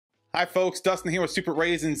Hi folks, Dustin here with Super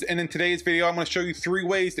Raisins, and in today's video I'm going to show you 3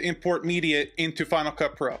 ways to import media into Final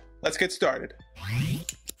Cut Pro. Let's get started.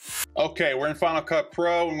 Okay, we're in Final Cut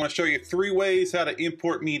Pro. I'm going to show you 3 ways how to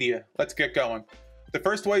import media. Let's get going. The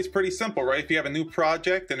first way is pretty simple, right? If you have a new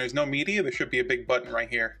project and there's no media, there should be a big button right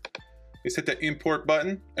here. Just hit the import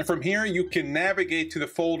button, and from here you can navigate to the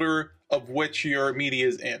folder of which your media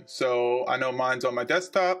is in. So I know mine's on my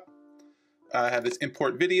desktop. I have this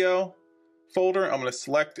import video folder. I'm going to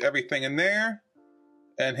select everything in there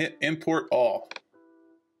and hit import all.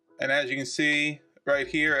 And as you can see right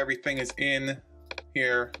here, everything is in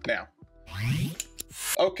here now.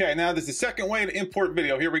 Okay, now there's the second way to import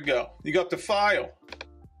video. Here we go. You go up to File,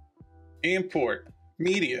 Import,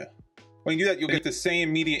 Media. When you do that, you'll get the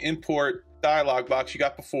same media import dialog box you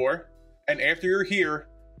got before. And after you're here,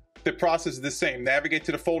 the process is the same. Navigate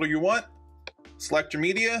to the folder you want, select your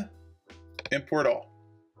media, import all.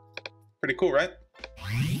 Pretty cool, right?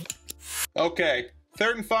 Okay,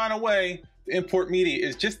 third and final way to import media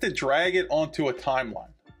is just to drag it onto a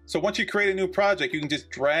timeline. So once you create a new project, you can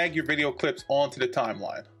just drag your video clips onto the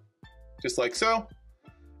timeline, just like so.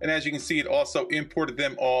 And as you can see, it also imported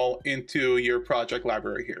them all into your project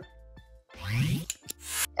library here.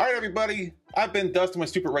 All right, everybody, I've been Dustin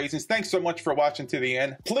with Super Raisins. Thanks so much for watching to the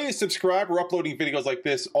end. Please subscribe. We're uploading videos like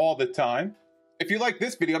this all the time. If you like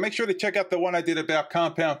this video, make sure to check out the one I did about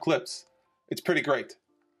compound clips. It's pretty great.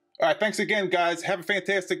 All right, thanks again, guys. Have a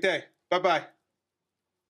fantastic day. Bye-bye.